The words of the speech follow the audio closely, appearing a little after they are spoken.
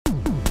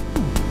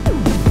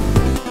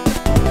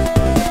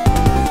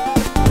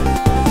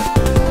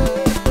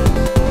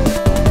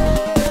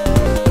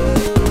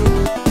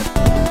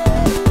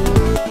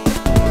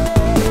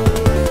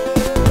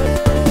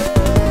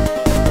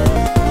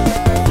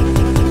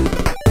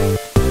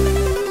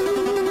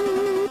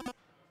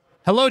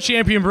Hello,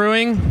 Champion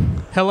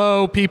Brewing.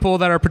 Hello, people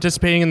that are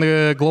participating in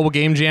the Global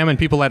Game Jam and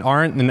people that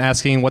aren't and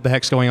asking what the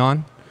heck's going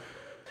on.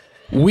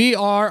 We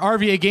are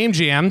RVA Game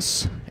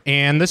Jams,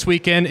 and this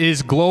weekend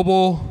is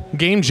Global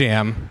Game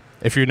Jam.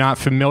 If you're not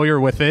familiar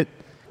with it,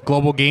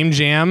 Global Game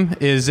Jam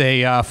is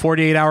a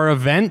 48-hour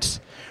event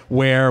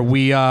where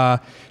we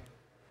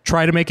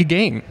try to make a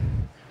game.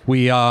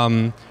 We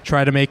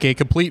try to make a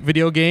complete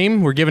video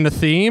game. We're given a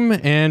theme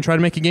and try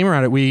to make a game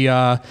around it. We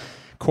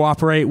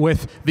cooperate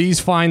with these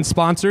fine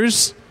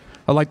sponsors.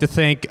 I'd like to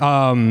thank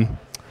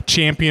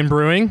Champion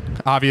Brewing,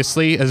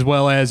 obviously, as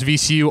well as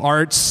VCU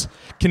Arts,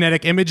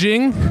 Kinetic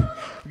Imaging.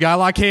 We got a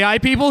lot of KI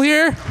people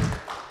here.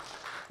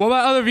 What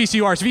about other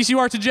VCU Arts? VCU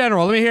Arts in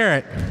general, let me hear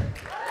it.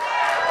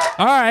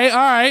 All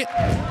right.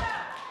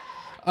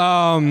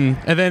 And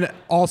then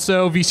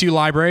also VCU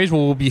Libraries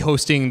will be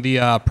hosting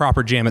the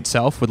proper jam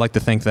itself. Would like to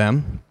thank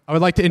them. I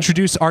would like to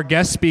introduce our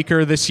guest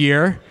speaker this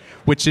year,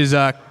 which is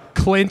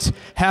Clint,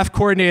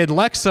 half-coordinated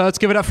Lexa. Let's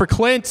give it up for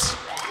Clint.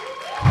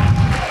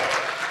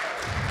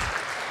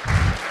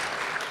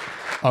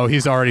 Oh,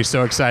 he's already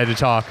so excited to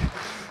talk.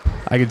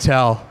 I can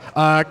tell.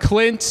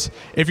 Clint,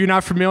 if you're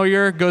not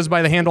familiar, goes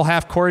by the handle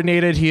Half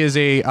Coordinated. He is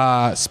a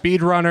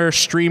speedrunner,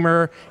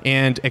 streamer,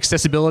 and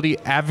accessibility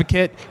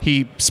advocate.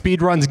 He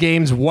speedruns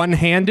games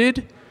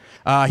one-handed.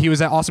 He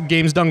was at Awesome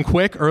Games Done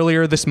Quick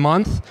earlier this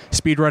month,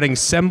 speedrunning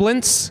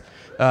Semblance,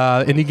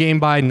 indie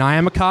game by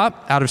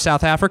Nyamakop out of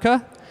South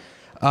Africa.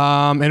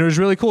 And it was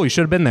really cool. You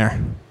should have been there.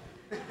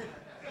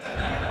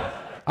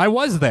 I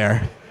was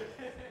there.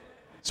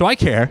 So I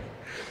care.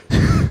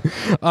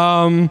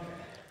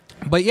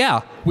 But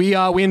yeah, we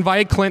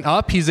invited Clint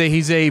up. He's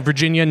a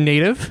Virginia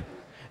native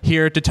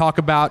here to talk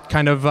about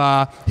kind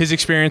of his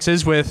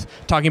experiences with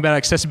talking about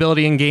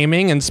accessibility in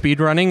gaming and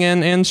speedrunning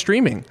and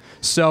streaming.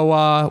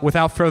 So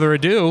without further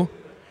ado,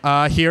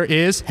 here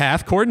is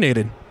Half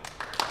Coordinated.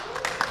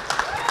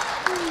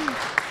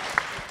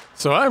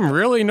 So I'm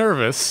really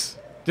nervous.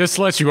 Just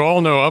to let you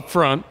all know up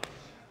front.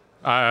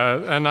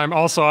 And I'm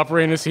also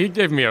operating this. He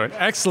gave me an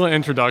excellent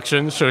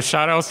introduction. So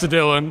shout outs to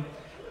Dylan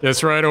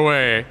just right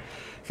away,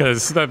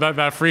 because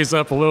that frees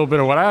up a little bit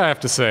of what I have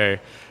to say.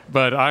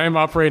 But I am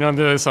operating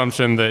under the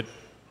assumption that,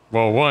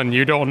 well, one,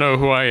 you don't know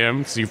who I am,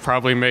 because you've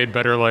probably made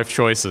better life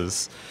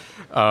choices.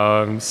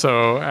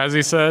 So as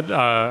he said,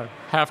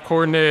 Half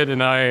Coordinated,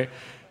 and I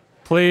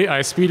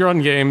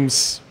speedrun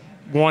games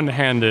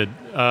one-handed.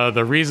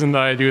 The reason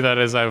that I do that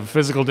is I have a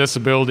physical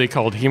disability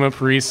called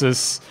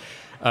hemiparesis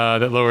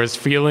that lowers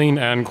feeling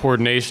and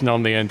coordination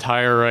on the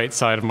entire right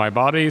side of my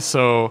body.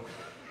 So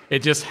it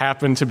just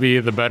happened to be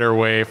the better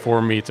way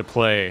for me to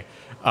play,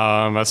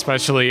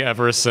 especially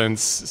ever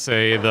since,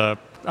 say,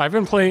 I've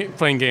been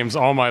playing games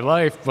all my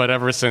life, but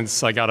ever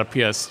since I got a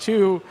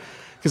PS2,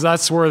 because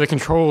that's where the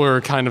controller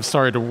kind of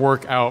started to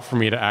work out for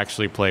me to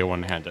actually play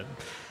one-handed.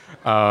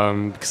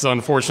 Because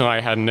unfortunately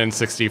I had an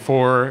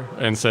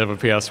N64 instead of a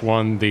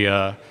PS1,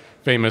 the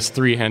famous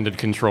three-handed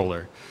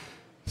controller.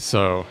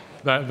 So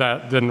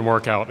that didn't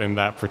work out in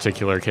that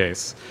particular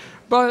case.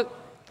 But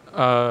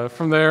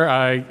from there,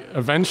 I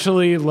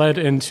eventually led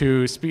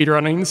into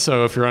speedrunning.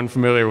 So if you're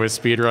unfamiliar with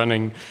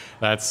speedrunning,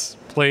 that's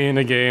playing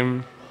a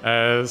game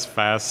as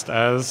fast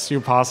as you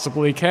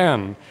possibly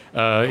can.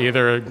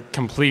 Either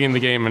completing the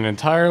game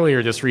entirely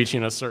or just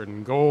reaching a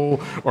certain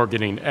goal or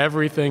getting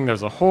everything.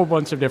 There's a whole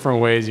bunch of different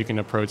ways you can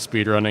approach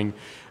speedrunning,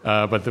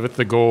 but with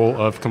the goal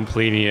of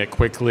completing it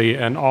quickly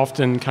and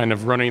often kind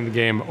of running the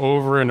game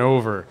over and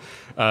over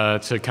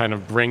to kind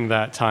of bring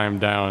that time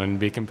down and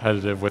be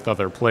competitive with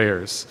other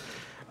players.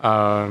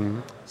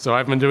 So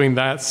I've been doing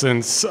that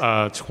since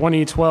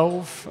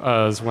 2012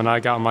 is when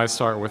I got my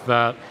start with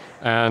that.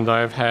 And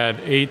I've had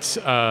 8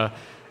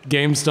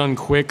 Games Done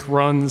Quick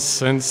runs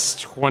since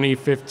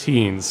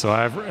 2015.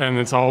 And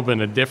it's all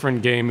been a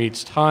different game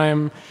each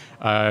time.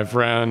 I've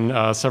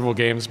ran several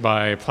games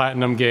by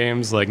Platinum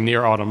Games like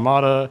Nier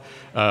Automata,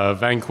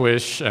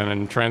 Vanquish,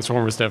 and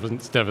Transformers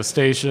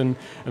Devastation,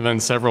 and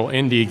then several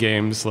indie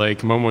games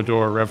like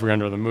Momodora, Reverie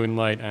Under the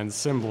Moonlight, and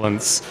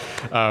Semblance,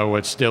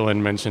 which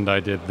Dylan mentioned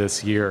I did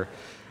this year.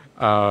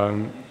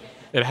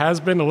 It has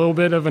been a little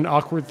bit of an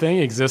awkward thing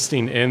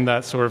existing in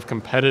that sort of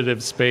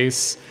competitive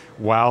space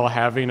while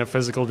having a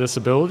physical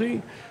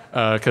disability,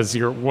 because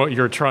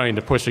you're trying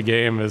to push a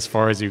game as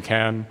far as you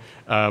can,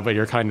 but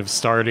you're kind of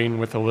starting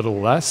with a little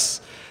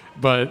less.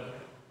 But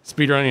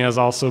speedrunning has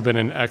also been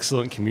an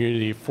excellent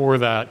community for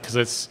that, because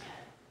it's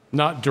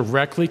not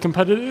directly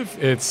competitive.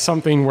 It's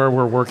something where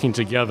we're working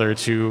together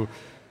to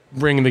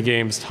bring the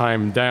game's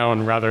time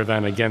down rather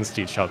than against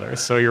each other.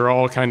 So you're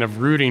all kind of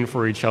rooting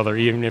for each other,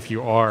 even if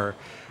you are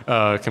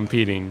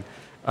competing.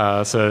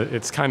 So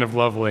it's kind of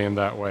lovely in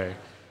that way.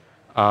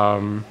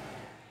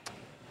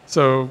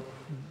 So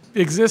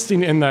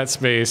existing in that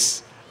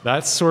space,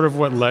 that's sort of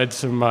what led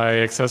to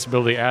my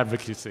accessibility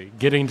advocacy,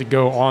 getting to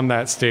go on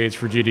that stage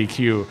for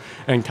GDQ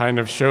and kind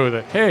of show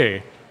that,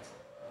 hey,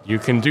 you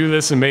can do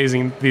these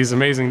amazing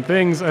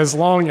things as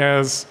long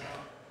as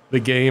the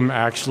game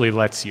actually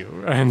lets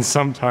you. And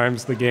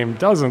sometimes the game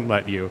doesn't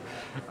let you.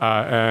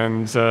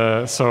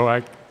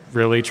 So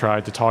really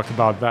tried to talk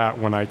about that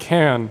when I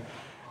can.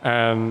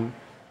 And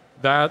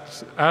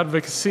that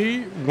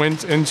advocacy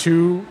went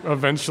into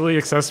eventually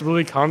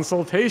accessibility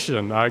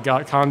consultation. I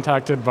got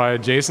contacted by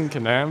Jason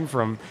Kanam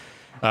from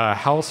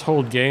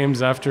Household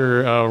Games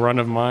after a run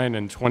of mine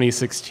in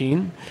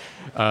 2016.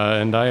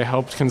 And I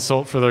helped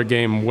consult for their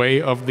game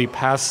Way of the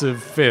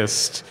Passive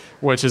Fist,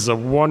 which is a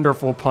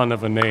wonderful pun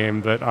of a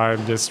name that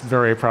I'm just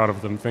very proud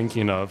of them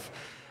thinking of.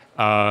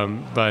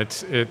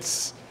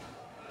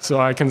 So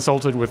I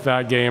consulted with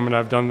that game, and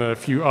I've done a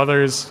few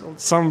others,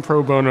 some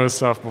pro bono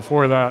stuff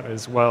before that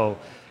as well.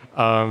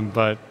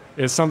 But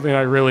it's something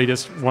I really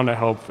just want to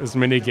help as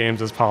many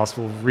games as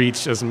possible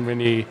reach as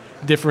many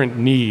different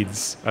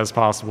needs as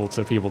possible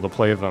to people to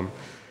play them.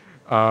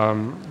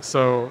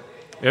 So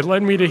it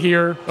led me to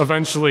here.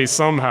 Eventually,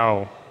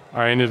 somehow,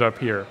 I ended up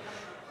here.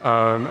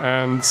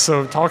 And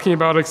so talking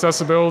about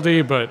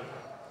accessibility, but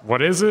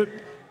what is it?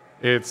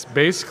 It's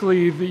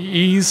basically the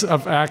ease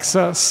of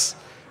access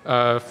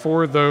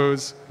for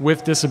those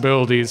with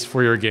disabilities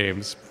for your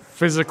games.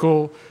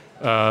 Physical,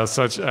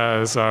 such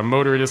as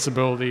motor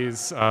disabilities,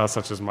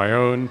 such as my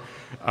own,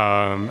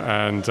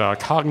 and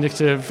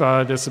cognitive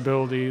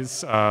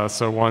disabilities,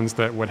 so ones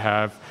that would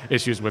have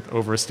issues with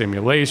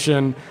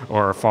overstimulation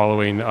or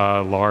following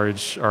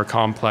large or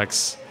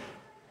complex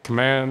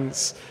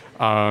commands,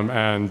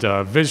 and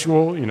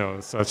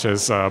visual, such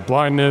as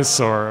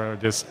blindness or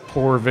just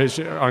poor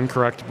vision,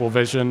 uncorrectable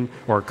vision,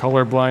 or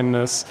color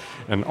blindness,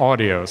 and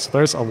audio. So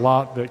there's a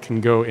lot that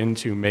can go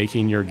into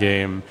making your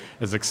game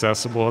as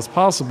accessible as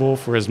possible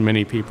for as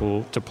many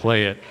people to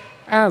play it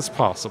as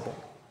possible.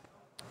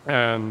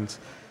 And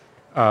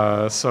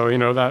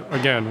so, that,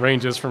 again,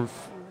 ranges from...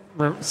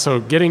 So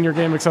getting your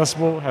game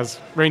accessible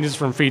ranges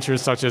from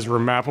features such as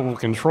remappable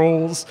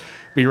controls.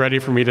 Be ready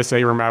for me to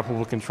say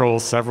remappable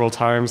controls several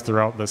times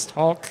throughout this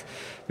talk,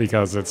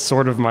 because it's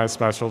sort of my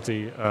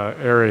specialty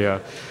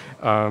area.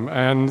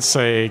 And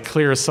say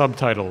clear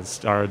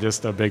subtitles are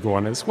just a big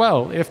one as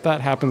well, if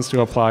that happens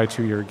to apply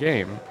to your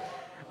game.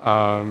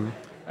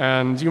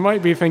 And you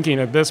might be thinking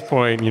at this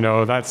point,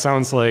 that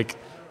sounds like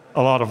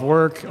a lot of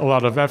work, a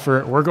lot of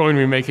effort. We're going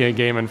to be making a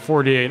game in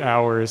 48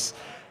 hours.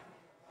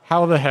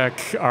 How the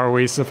heck are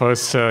we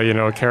supposed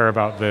to, care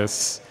about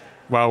this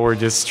while we're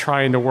just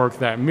trying to work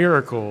that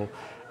miracle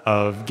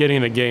of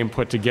getting a game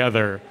put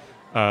together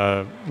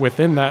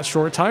within that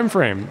short time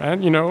frame?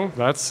 And,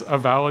 that's a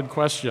valid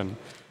question.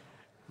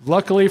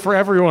 Luckily for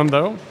everyone,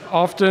 though,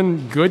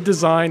 often good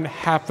design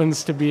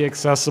happens to be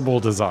accessible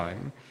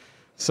design.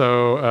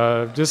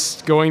 So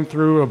just going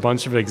through a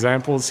bunch of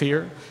examples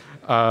here.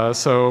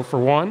 So for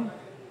one,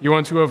 you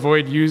want to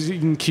avoid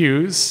using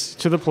cues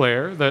to the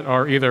player that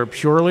are either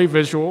purely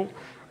visual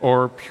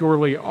or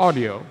purely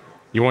audio.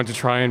 You want to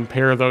try and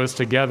pair those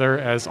together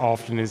as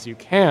often as you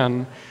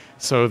can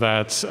so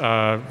that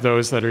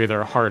those that are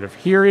either hard of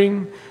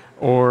hearing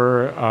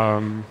or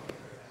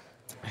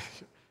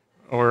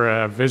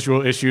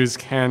visual issues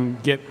can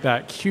get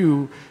that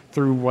cue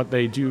through what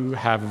they do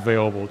have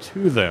available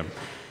to them.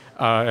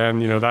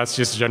 And that's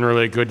just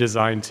generally a good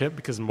design tip,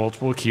 because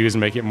multiple cues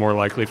make it more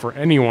likely for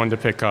anyone to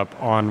pick up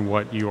on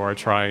what you are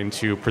trying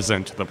to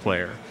present to the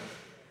player.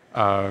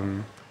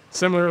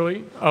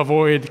 Similarly,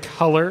 avoid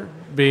color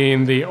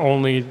being the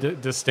only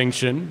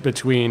distinction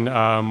between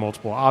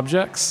multiple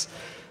objects.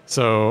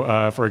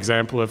 So, for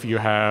example, if you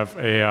have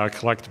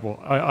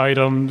collectible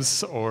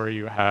items, or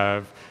you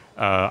have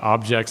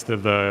objects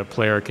that the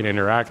player can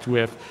interact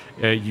with,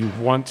 you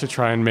want to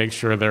try and make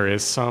sure there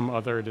is some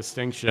other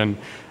distinction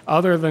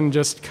other than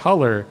just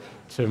color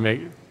to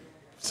make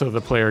so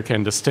the player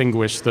can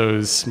distinguish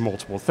those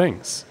multiple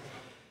things.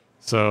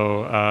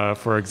 So,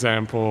 for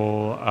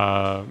example,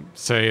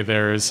 say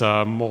there's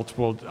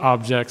multiple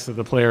objects that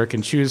the player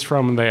can choose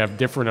from and they have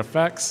different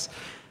effects.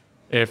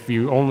 If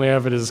you only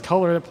have it as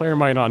color, the player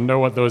might not know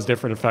what those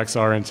different effects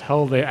are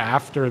until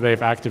after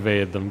they've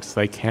activated them, because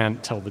they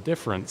can't tell the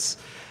difference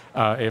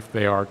if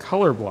they are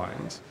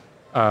colorblind.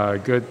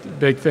 Good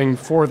big thing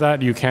for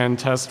that, you can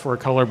test for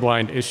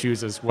colorblind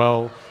issues as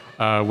well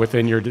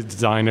within your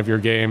design of your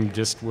game,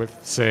 just with,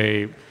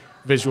 say,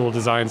 visual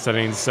design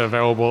settings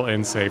available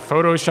in, say,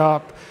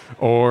 Photoshop,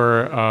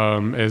 or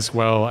as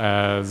well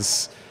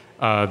as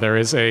there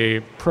is a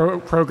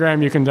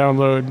program you can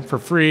download for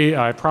free.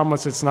 I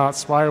promise it's not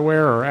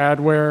spyware or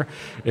adware.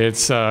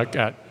 It's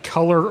at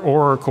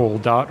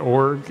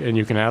colororacle.org, and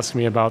you can ask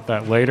me about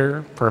that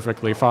later.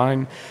 Perfectly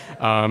fine.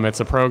 It's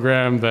a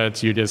program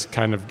that you just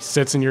kind of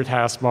sits in your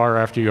taskbar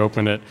after you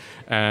open it,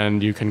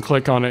 and you can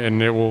click on it,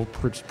 and it will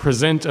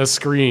present a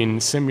screen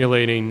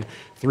simulating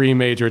 3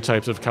 major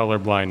types of color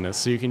blindness.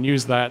 So you can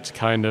use that to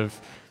kind of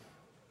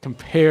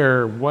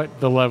compare what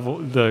the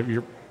level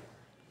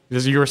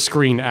your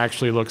screen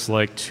actually looks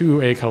like to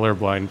a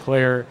colorblind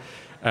player,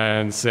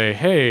 and say,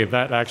 hey,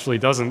 that actually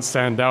doesn't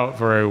stand out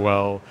very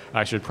well.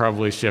 I should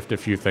probably shift a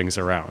few things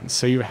around.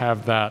 So you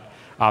have that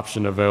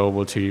option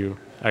available to you.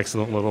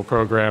 Excellent little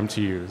program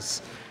to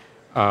use.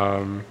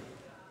 So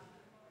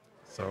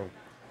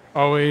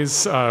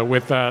always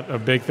with that, a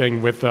big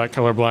thing with that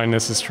color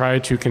blindness is try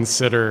to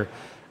consider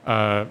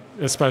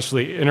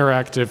especially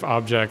interactive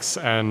objects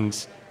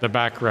and the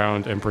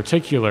background in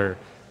particular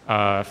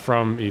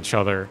from each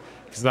other,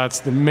 because that's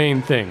the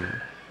main thing.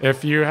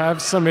 If you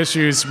have some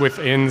issues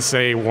within,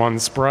 say, one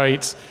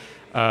sprite,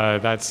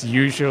 that's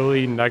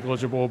usually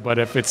negligible, but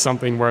if it's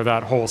something where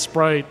that whole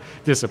sprite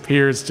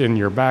disappears in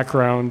your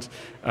background,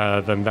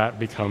 then that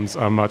becomes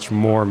a much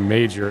more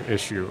major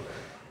issue.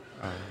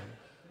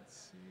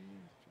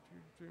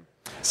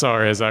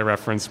 Sorry, as I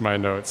reference my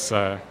notes,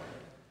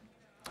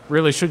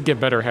 really should get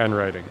better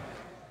handwriting.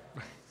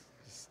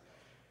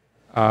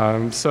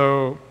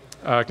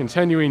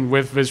 Continuing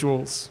with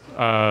visuals,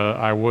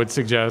 I would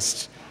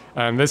suggest,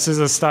 and this is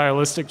a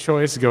stylistic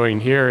choice going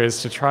here,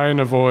 is to try and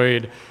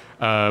avoid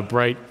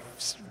bright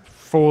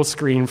full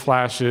screen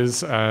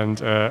flashes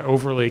and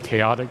overly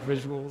chaotic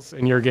visuals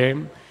in your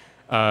game.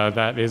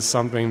 That is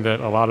something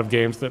that a lot of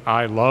games that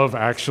I love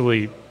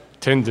actually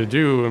tend to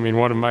do. I mean,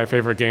 one of my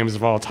favorite games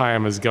of all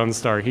time is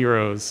Gunstar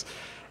Heroes,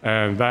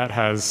 and that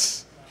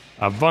has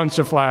a bunch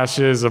of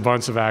flashes, a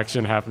bunch of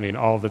action happening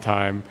all the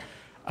time.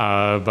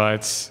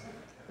 But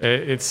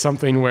it's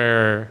something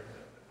where,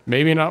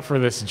 maybe not for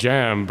this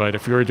jam, but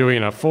if you were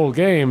doing a full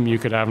game, you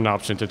could have an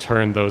option to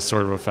turn those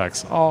sort of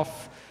effects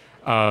off.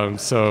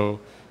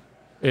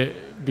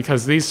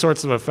 Because these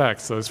sorts of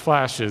effects, those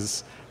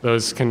flashes,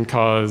 those can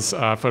cause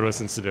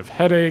photosensitive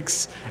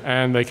headaches,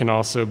 and they can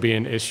also be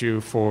an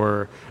issue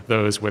for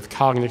those with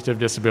cognitive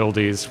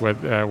disabilities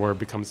where it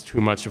becomes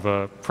too much of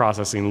a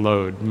processing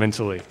load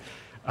mentally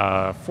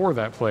for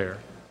that player.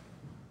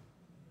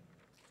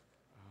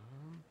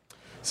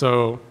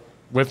 So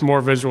with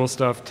more visual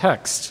stuff,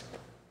 text.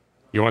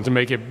 You want to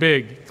make it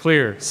big,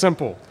 clear,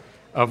 simple.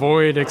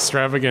 Avoid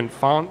extravagant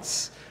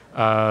fonts.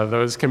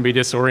 Those can be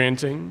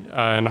disorienting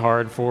and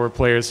hard for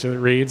players to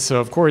read. So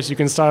of course you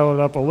can style it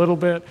up a little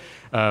bit,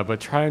 but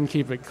try and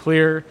keep it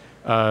clear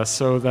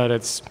so that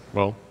it's,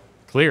 well,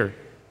 clear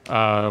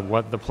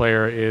what the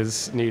player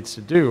needs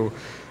to do.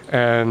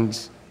 And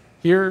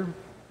here,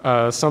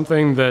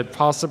 something that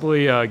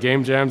possibly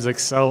game jams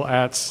excel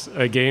at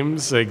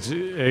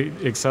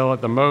excel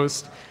at the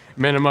most,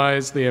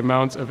 minimize the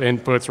amount of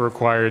inputs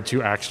required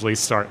to actually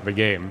start the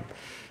game.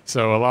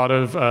 So a lot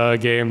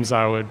of games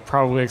I would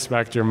probably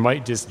expect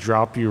might just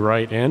drop you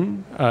right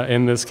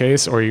in this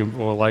case, or you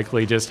will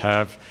likely just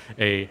have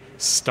a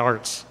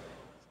start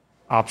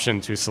option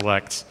to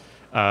select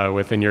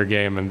within your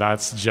game, and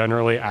that's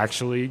generally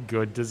actually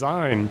good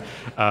design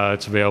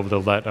to be able to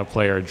let a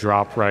player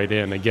drop right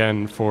in,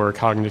 again, for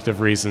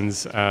cognitive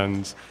reasons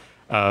and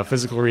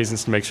physical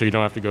reasons to make sure you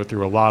don't have to go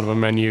through a lot of a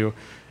menu.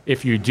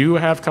 If you do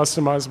have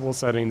customizable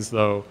settings,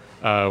 though,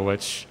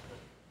 which,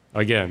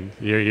 again,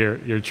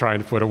 you're trying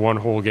to put one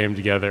whole game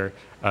together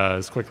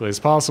as quickly as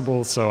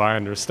possible, so I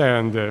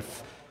understand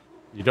if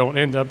you don't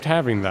end up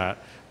having that.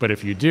 But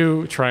if you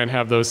do, try and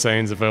have those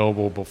settings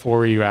available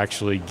before you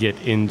actually get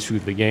into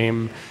the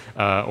game,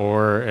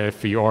 or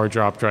if you are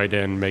dropped right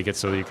in, make it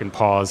so that you can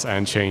pause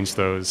and change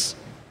those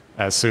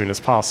as soon as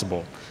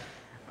possible.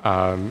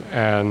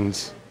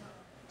 And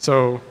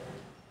so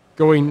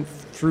going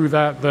through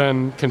that,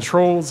 then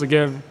controls,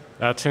 again,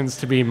 that tends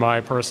to be my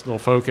personal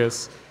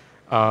focus.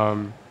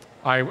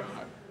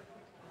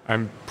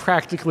 I'm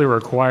practically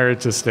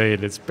required to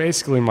state, it's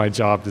basically my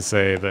job to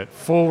say that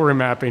full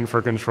remapping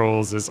for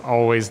controls is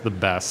always the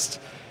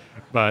best.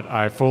 But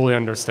I fully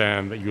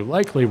understand that you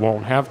likely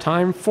won't have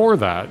time for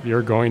that.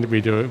 You're going to be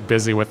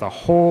busy with a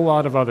whole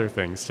lot of other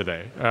things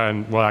today.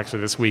 And, well,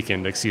 actually this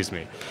weekend, excuse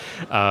me.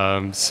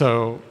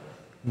 So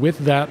with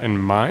that in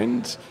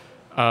mind,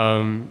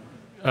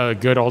 a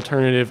good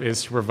alternative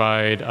is to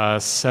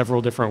provide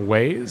several different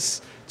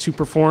ways to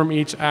perform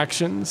each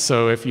action.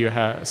 So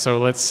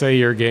let's say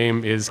your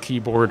game is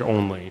keyboard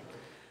only.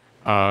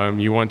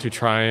 You want to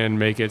try and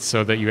make it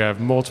so that you have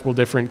multiple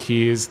different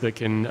keys that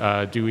can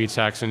do each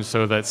action,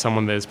 so that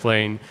someone that is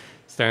playing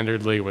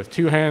standardly with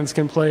two hands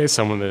can play,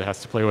 someone that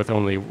has to play with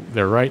only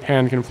their right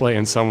hand can play,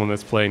 and someone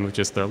that's playing with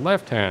just their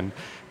left hand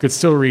could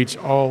still reach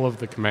all of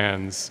the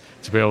commands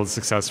to be able to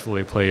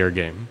successfully play your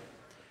game.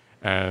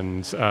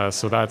 And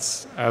so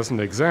that's, as an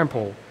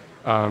example,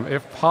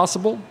 if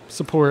possible,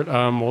 support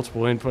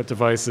multiple input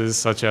devices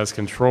such as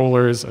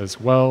controllers as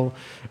well.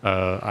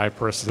 I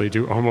personally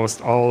do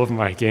almost all of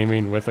my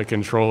gaming with a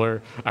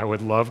controller. I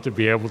would love to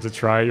be able to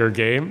try your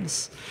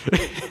games.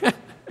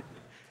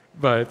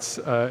 But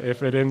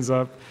if it ends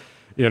up,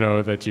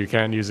 that you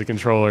can't use a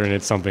controller and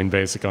it's something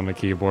basic on the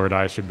keyboard,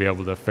 I should be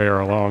able to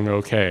fare along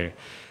okay.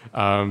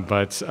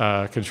 But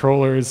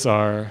controllers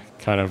are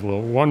kind of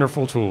little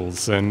wonderful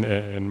tools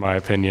in my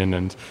opinion,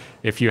 and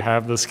if you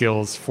have the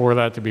skills for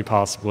that to be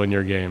possible in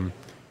your game,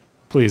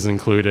 please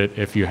include it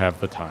if you have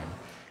the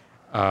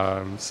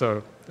time.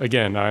 So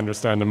again, I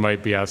understand I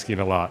might be asking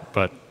a lot,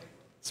 but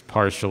it's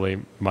partially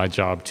my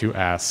job to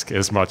ask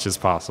as much as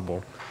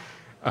possible.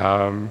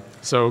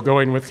 So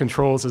going with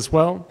controls as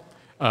well,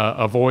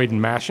 avoid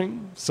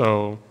mashing.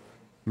 So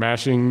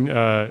mashing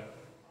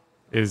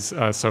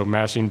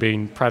mashing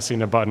being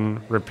pressing a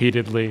button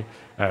repeatedly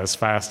as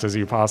fast as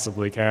you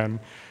possibly can.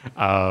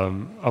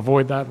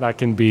 Avoid that. That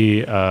can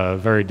be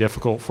very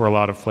difficult for a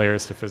lot of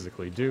players to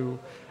physically do,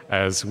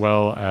 as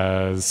well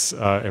as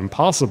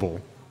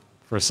impossible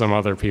for some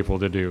other people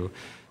to do.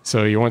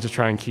 So you want to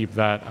try and keep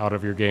that out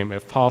of your game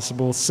if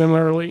possible.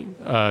 Similarly,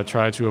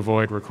 try to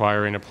avoid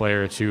requiring a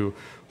player to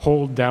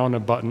hold down a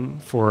button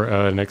for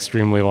an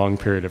extremely long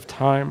period of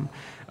time.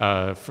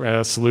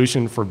 A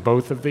solution for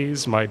both of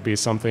these might be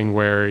something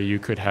where you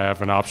could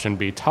have an option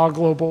be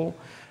toggleable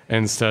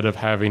instead of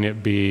having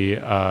it be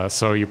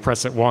so you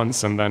press it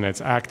once and then it's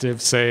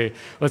active.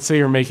 Let's say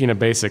you're making a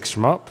basic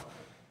shmup,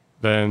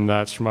 then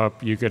that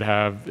shmup you could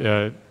have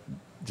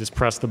just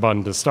press the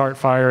button to start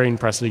firing,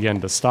 press it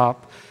again to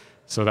stop.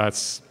 So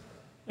that's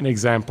an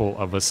example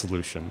of a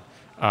solution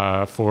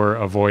for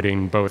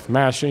avoiding both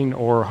mashing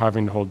or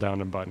having to hold down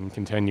a button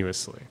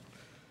continuously.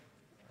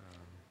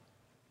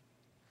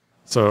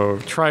 So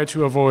try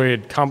to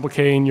avoid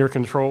complicating your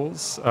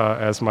controls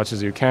as much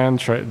as you can,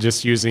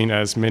 just using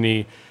as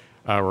many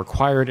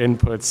required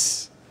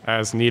inputs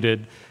as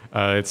needed.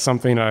 It's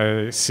something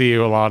I see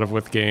a lot of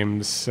with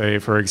games, say,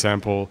 for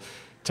example,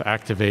 to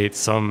activate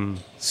some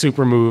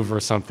super move or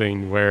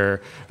something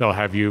where they'll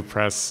have you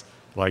press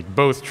like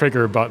both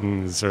trigger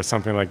buttons or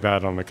something like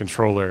that on the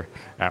controller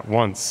at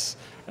once.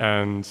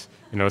 And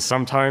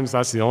sometimes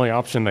that's the only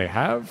option they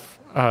have,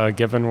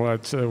 given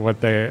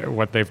what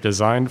they've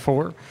designed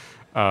for.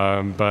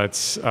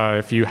 But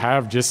if you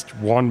have just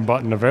one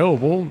button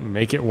available,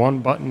 make it one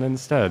button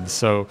instead.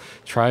 So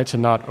try to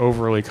not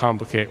overly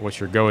complicate what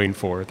you're going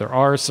for. There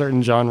are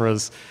certain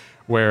genres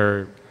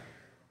where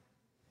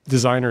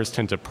designers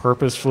tend to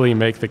purposefully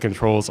make the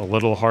controls a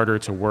little harder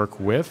to work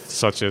with,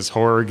 such as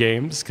horror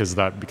games, because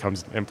that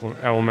becomes an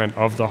element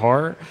of the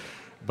horror.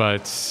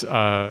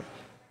 But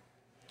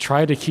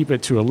try to keep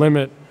it to a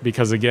limit,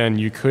 because again,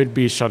 you could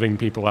be shutting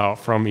people out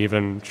from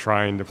even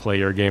trying to play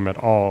your game at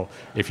all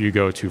if you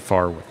go too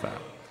far with that.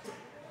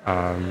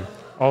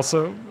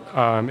 Also,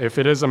 if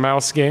it is a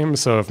mouse game,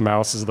 so if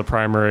mouse is the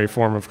primary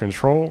form of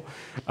control,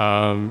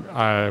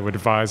 I would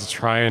advise to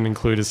try and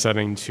include a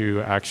setting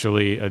to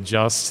actually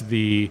adjust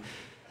the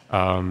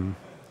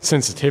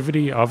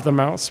sensitivity of the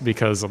mouse,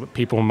 because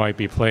people might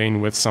be playing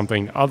with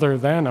something other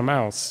than a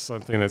mouse,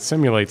 something that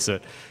simulates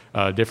it,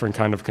 a different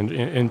kind of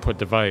input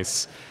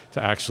device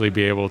to actually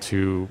be able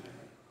to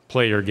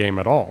play your game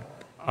at all.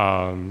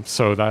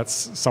 So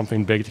that's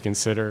something big to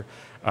consider.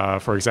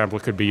 For example,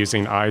 it could be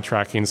using eye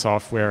tracking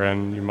software,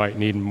 and you might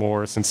need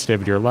more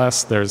sensitivity or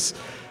less. There's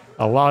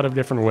a lot of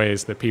different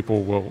ways that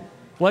people will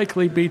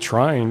likely be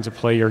trying to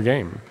play your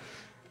game.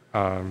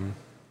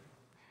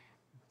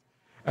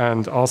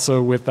 And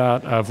also with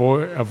that,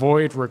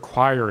 avoid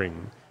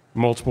requiring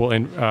multiple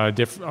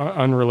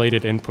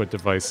unrelated input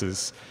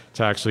devices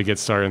to actually get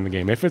started in the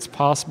game. If it's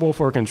possible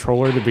for a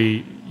controller to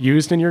be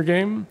used in your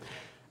game,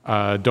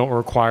 don't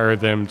require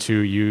them to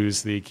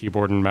use the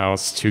keyboard and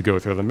mouse to go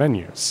through the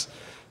menus.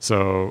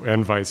 So,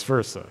 and vice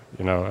versa.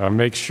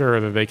 Make sure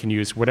that they can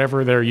use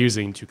whatever they're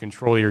using to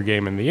control your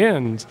game in the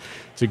end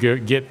to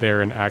get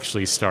there and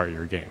actually start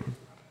your game.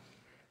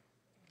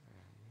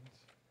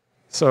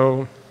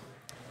 So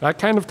that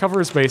kind of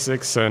covers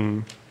basics,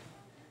 and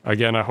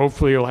again,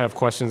 hopefully you'll have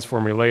questions for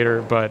me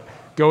later, but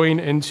going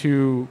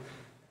into,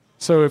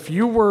 so if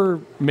you were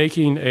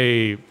making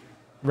a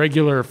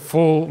regular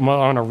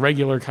on a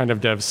regular kind of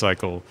dev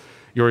cycle,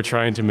 you were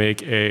trying to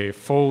make a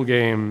full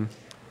game,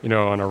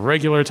 on a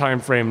regular time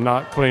frame,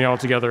 not putting it all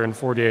together in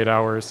 48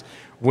 hours,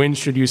 when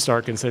should you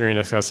start considering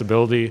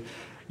accessibility?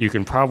 You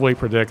can probably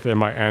predict that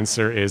my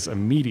answer is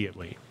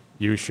immediately.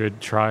 You should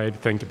try to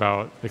think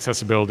about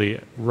accessibility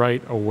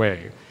right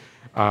away.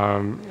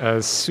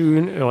 As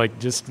soon,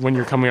 just when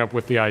you're coming up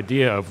with the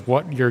idea of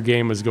what your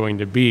game is going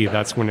to be,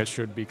 that's when it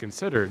should be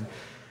considered.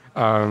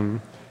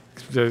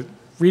 The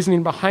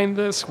reasoning behind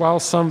this, while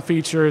some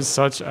features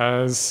such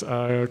as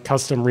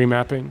custom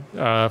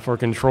remapping for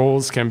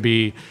controls can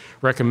be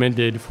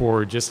recommended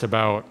for just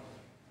about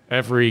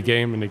every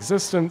game in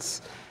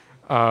existence,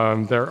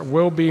 there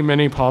will be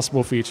many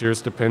possible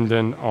features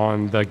dependent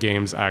on the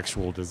game's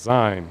actual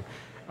design.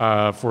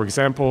 For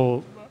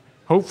example,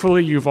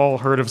 hopefully you've all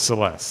heard of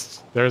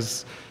Celeste.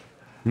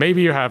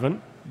 Maybe you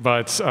haven't,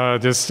 but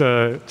just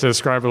to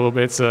describe a little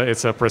bit,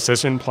 it's a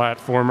precision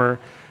platformer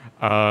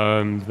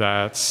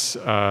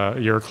that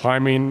you're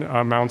climbing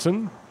a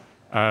mountain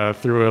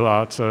through a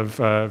lot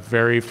of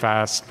very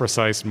fast,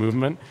 precise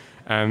movement.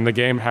 And the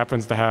game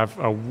happens to have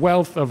a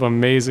wealth of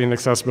amazing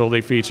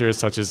accessibility features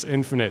such as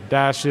infinite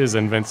dashes,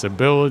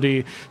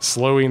 invincibility,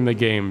 slowing the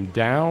game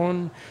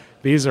down.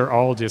 These are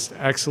all just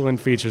excellent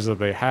features that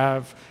they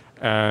have.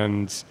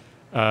 But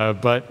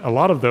a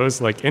lot of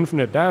those, like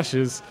infinite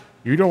dashes,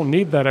 you don't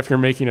need that if you're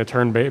making a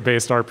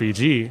turn-based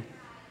RPG.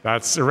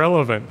 That's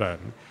irrelevant then.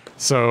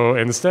 So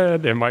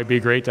instead, it might be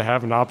great to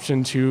have an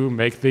option to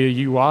make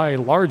the UI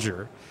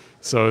larger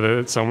so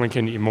that someone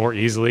can more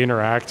easily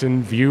interact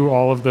and view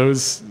all of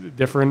those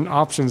different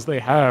options they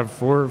have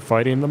for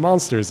fighting the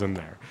monsters in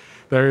there.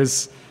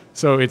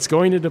 So it's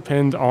going to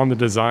depend on the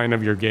design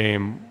of your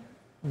game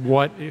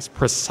what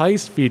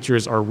precise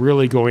features are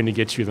really going to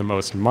get you the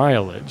most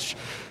mileage.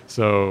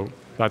 So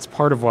that's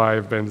part of why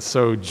I've been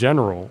so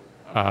general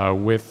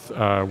with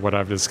what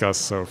I've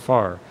discussed so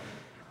far.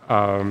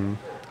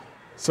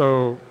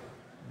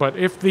 But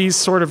if these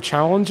sort of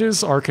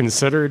challenges are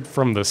considered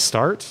from the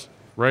start,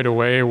 right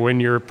away when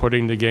you're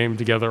putting the game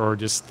together or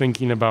just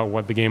thinking about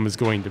what the game is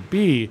going to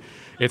be,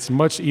 it's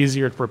much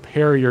easier to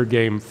prepare your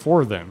game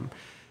for them.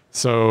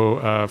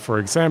 So, for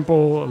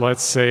example,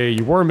 let's say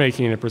you were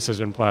making a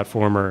precision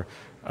platformer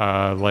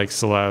like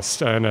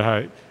Celeste,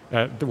 and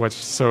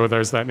so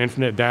there's that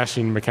infinite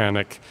dashing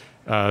mechanic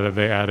that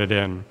they added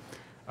in.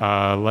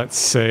 Let's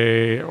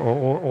say,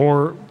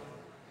 or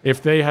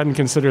if they hadn't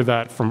considered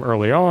that from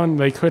early on,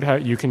 they could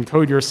have. You can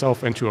code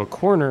yourself into a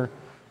corner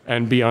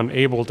and be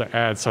unable to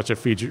add such a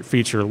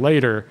feature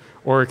later,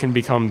 or it can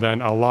become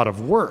then a lot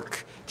of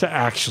work to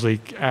actually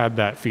add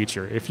that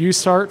feature. If you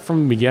start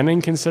from the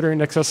beginning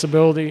considering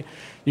accessibility,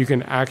 you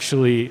can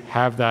actually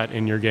have that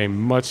in your game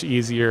much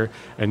easier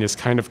and just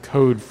kind of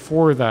code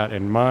for that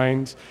in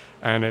mind,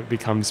 and it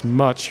becomes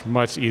much,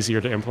 much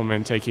easier to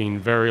implement, taking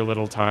very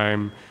little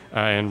time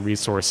and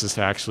resources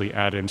to actually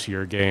add into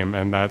your game.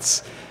 And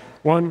that's,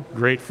 one,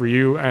 great for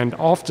you, and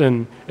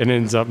often it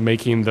ends up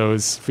making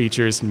those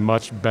features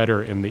much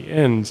better in the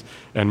end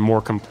and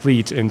more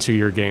complete into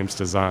your game's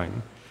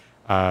design.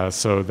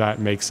 So that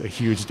makes a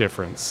huge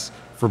difference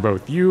for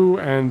both you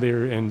and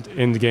the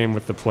end game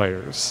with the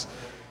players.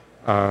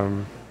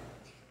 So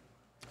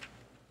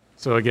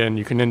again,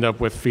 you can end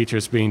up with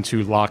features being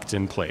too locked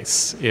in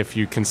place if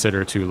you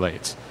consider too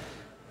late.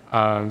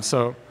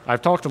 So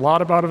I've talked a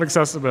lot about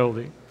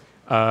accessibility,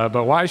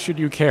 but why should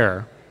you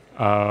care?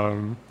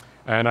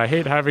 And I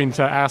hate having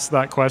to ask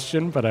that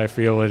question, but I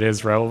feel it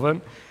is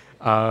relevant.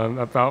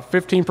 About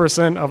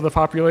 15% of the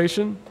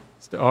population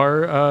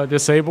are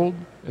disabled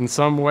in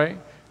some way.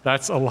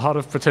 That's a lot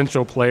of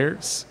potential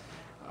players.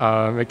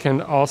 It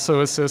can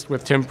also assist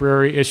with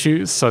temporary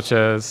issues, such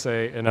as,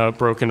 say, in a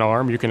broken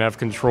arm, you can have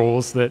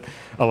controls that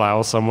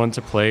allow someone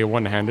to play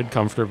one-handed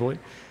comfortably.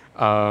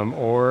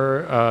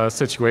 Or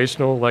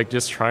situational, like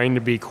just trying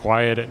to be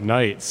quiet at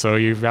night, so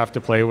you have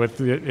to play with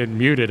it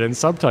muted and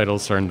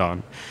subtitles turned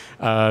on.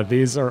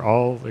 These are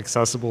all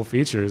accessible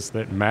features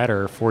that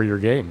matter for your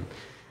game.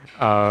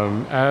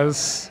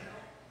 As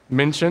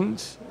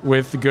mentioned,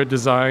 with good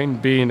design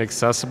being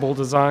accessible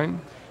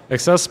design,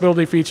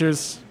 accessibility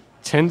features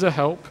tend to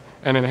help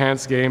and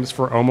enhance games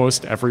for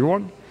almost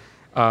everyone.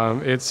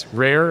 It's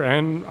rare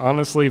and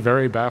honestly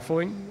very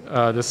baffling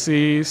to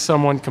see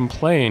someone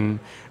complain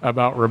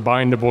about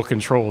rebindable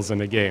controls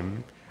in a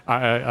game.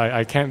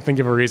 I can't think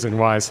of a reason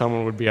why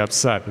someone would be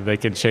upset that they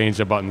could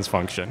change a button's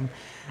function.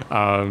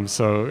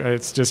 So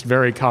it's just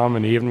very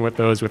common, even with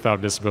those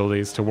without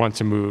disabilities, to want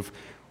to move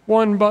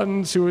one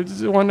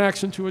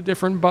action to a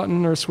different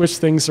button or switch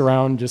things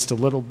around just a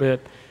little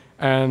bit.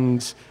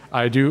 And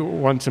I do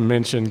want to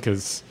mention,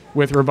 because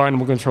with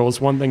rebindable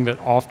controls, one thing that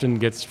often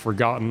gets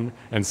forgotten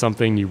and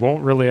something you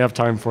won't really have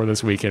time for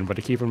this weekend, but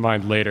to keep in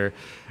mind later,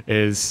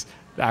 is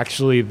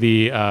actually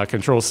the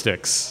control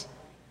sticks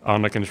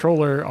on a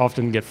controller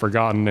often get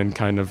forgotten and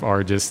kind of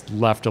are just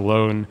left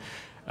alone.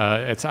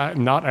 It's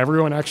not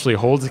everyone actually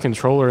holds the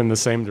controller in the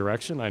same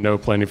direction. I know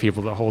plenty of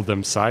people that hold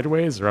them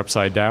sideways or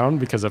upside down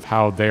because of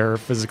how their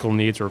physical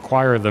needs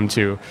require them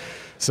to.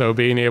 So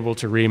being able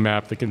to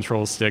remap the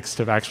control sticks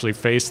to actually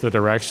face the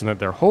direction that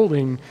they're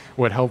holding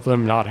would help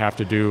them not have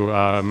to do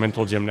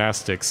mental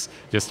gymnastics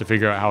just to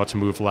figure out how to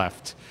move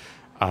left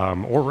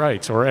or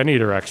right or any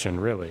direction,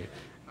 really.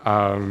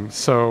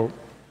 So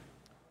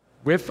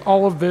with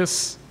all of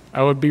this,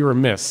 I would be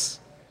remiss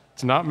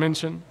to not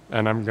mention,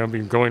 and I'm going to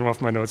be going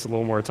off my notes a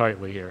little more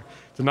tightly here,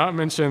 to not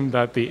mention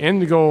that the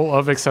end goal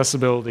of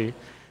accessibility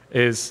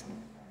is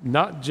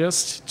not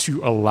just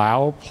to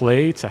allow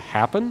play to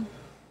happen,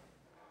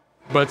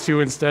 but to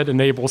instead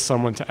enable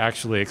someone to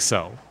actually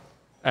excel.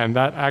 And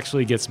that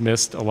actually gets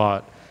missed a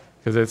lot,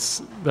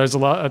 because there's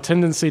a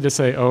tendency to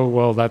say, oh,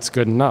 well, that's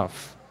good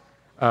enough.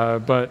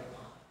 But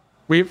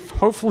we've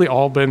hopefully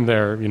all been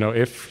there,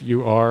 if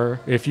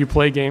you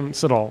play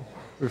games at all,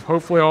 we've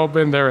hopefully all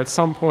been there at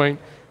some point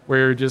where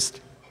you're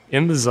just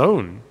in the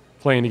zone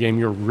playing a game,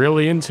 you're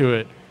really into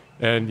it,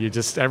 and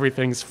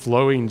everything's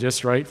flowing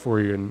just right for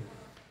you. And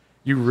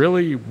you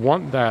really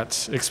want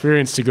that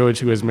experience to go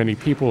to as many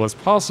people as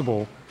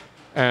possible.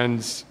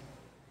 And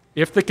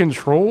if the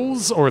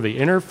controls or the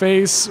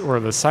interface or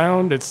the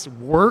sound,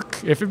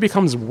 if it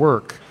becomes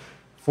work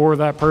for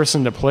that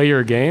person to play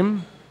your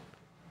game,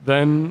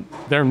 then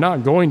they're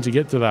not going to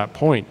get to that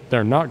point.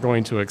 They're not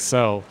going to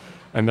excel,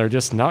 and they're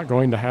just not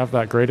going to have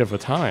that great of a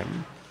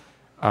time.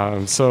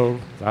 So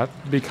that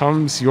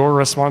becomes your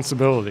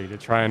responsibility to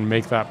try and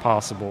make that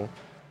possible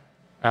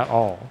at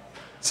all.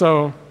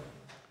 So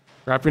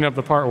wrapping up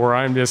the part where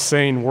I'm just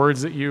saying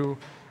words at you,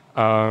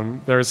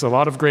 there's a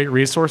lot of great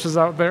resources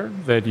out there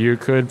that you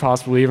could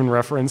possibly even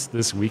reference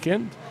this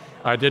weekend.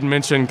 I did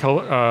mention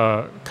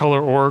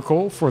Color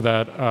Oracle for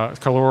that,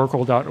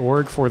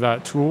 colororacle.org for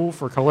that tool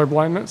for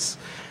colorblindness.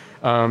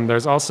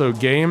 There's also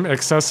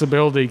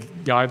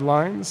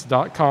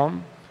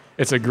GameAccessibilityGuidelines.com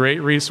It's a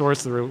great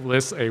resource that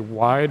lists a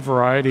wide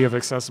variety of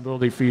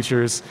accessibility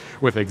features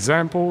with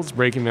examples,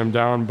 breaking them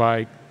down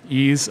by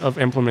ease of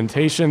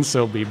implementation,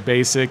 so it'll be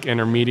basic,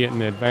 intermediate,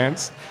 and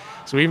advanced.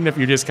 So even if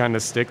you just kind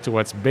of stick to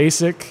what's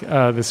basic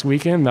this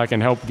weekend, that can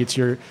help get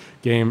your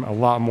game a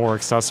lot more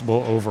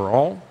accessible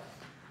overall.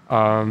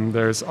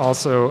 There's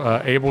also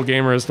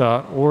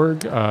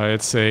ablegamers.org.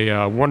 It's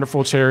a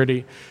wonderful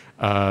charity.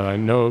 I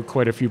know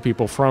quite a few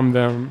people from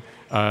them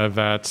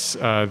that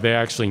they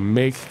actually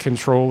make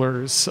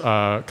controllers,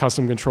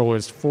 custom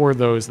controllers for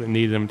those that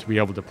need them to be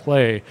able to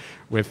play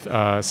with,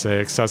 say,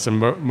 excessive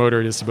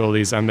motor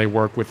disabilities, and they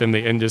work within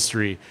the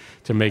industry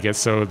to make it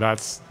so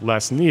that's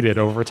less needed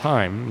over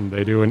time. And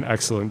they do an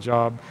excellent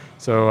job.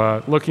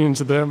 So looking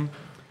into them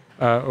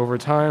over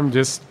time,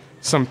 just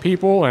some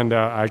people, and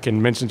I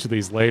can mention to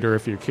these later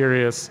if you're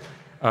curious,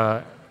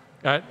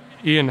 at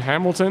Ian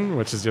Hamilton,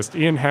 which is just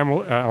Ian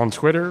Hamilton on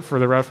Twitter for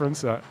the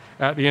reference,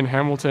 at Ian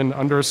Hamilton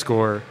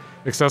 _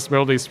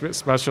 accessibility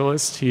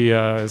specialist. He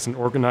is an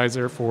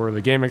organizer for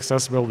the Game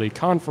Accessibility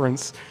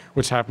Conference,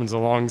 which happens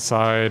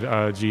alongside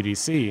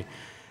GDC,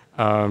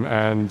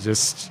 and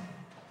just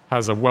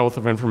has a wealth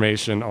of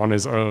information on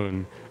his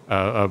own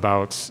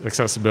about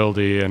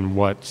accessibility and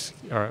what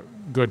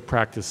good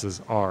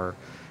practices are.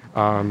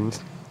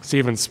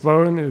 Stephen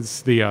Spohn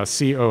is the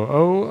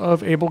COO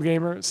of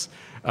AbleGamers,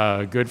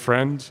 a good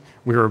friend.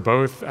 We were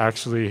both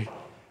actually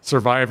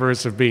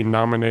survivors of being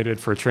nominated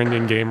for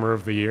Trending Gamer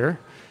of the Year.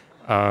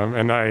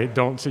 And I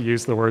don't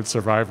use the word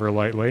survivor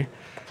lightly,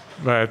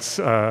 but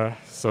so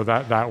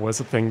that was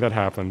a thing that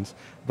happened.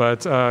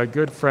 But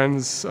good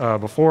friends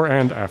before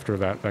and after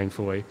that,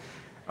 thankfully.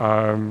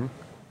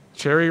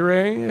 Cherry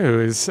Ray, who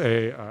is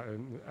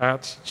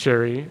at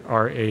Cherry,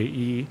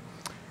 RAE.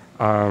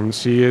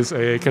 She is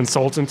a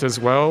consultant as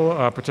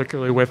well,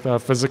 particularly with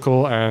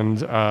physical and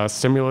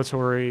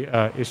simulatory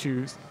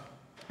issues.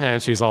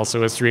 And she's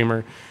also a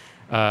streamer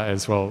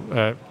as well.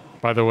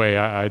 By the way,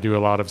 I do a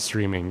lot of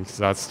streaming.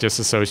 So that's just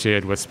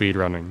associated with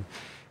speedrunning.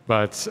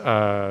 But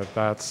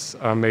that's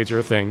a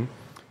major thing.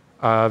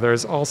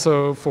 There's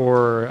also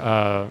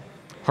for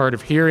hard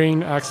of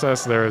hearing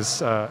access,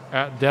 there's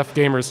at Deaf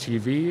Gamers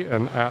TV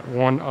and at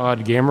One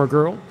Odd Gamer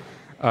Girl.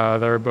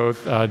 They're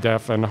both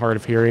deaf and hard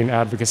of hearing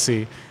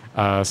advocacy.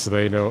 So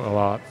they know a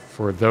lot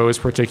for those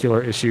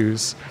particular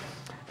issues.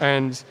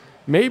 And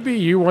maybe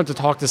you want to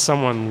talk to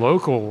someone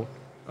local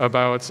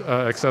about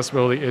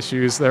accessibility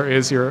issues. There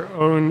is your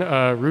own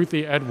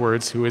Ruthie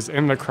Edwards, who is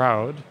in the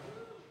crowd.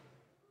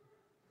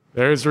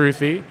 There's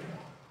Ruthie.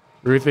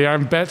 Ruthie, I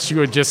bet she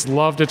would just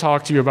love to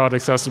talk to you about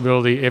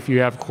accessibility if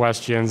you have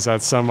questions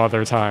at some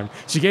other time.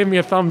 She gave me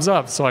a thumbs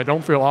up, so I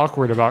don't feel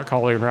awkward about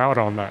calling her out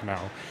on that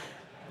now.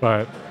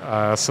 But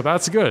so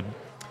that's good.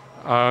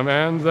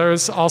 And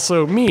there's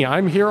also me.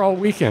 I'm here all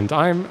weekend.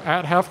 I'm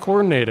at Half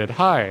Coordinated.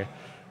 Hi.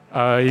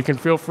 You can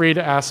feel free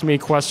to ask me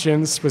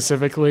questions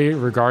specifically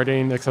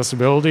regarding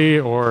accessibility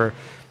or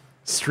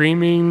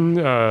streaming,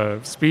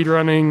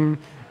 speedrunning,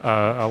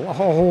 a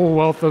whole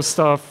wealth of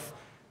stuff.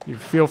 You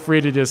feel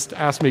free to just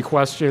ask me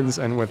questions,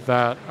 and with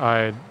that,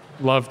 I'd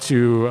love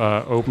to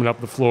open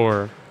up the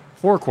floor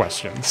for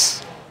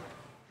questions.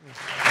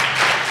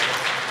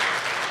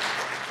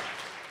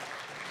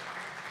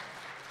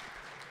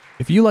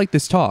 If you like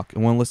this talk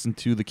and want to listen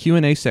to the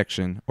Q&A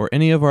section or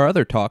any of our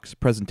other talks,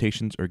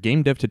 presentations, or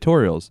game dev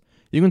tutorials,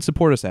 you can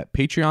support us at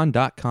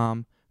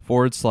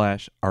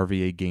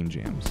patreon.com/RVA Game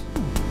Jams.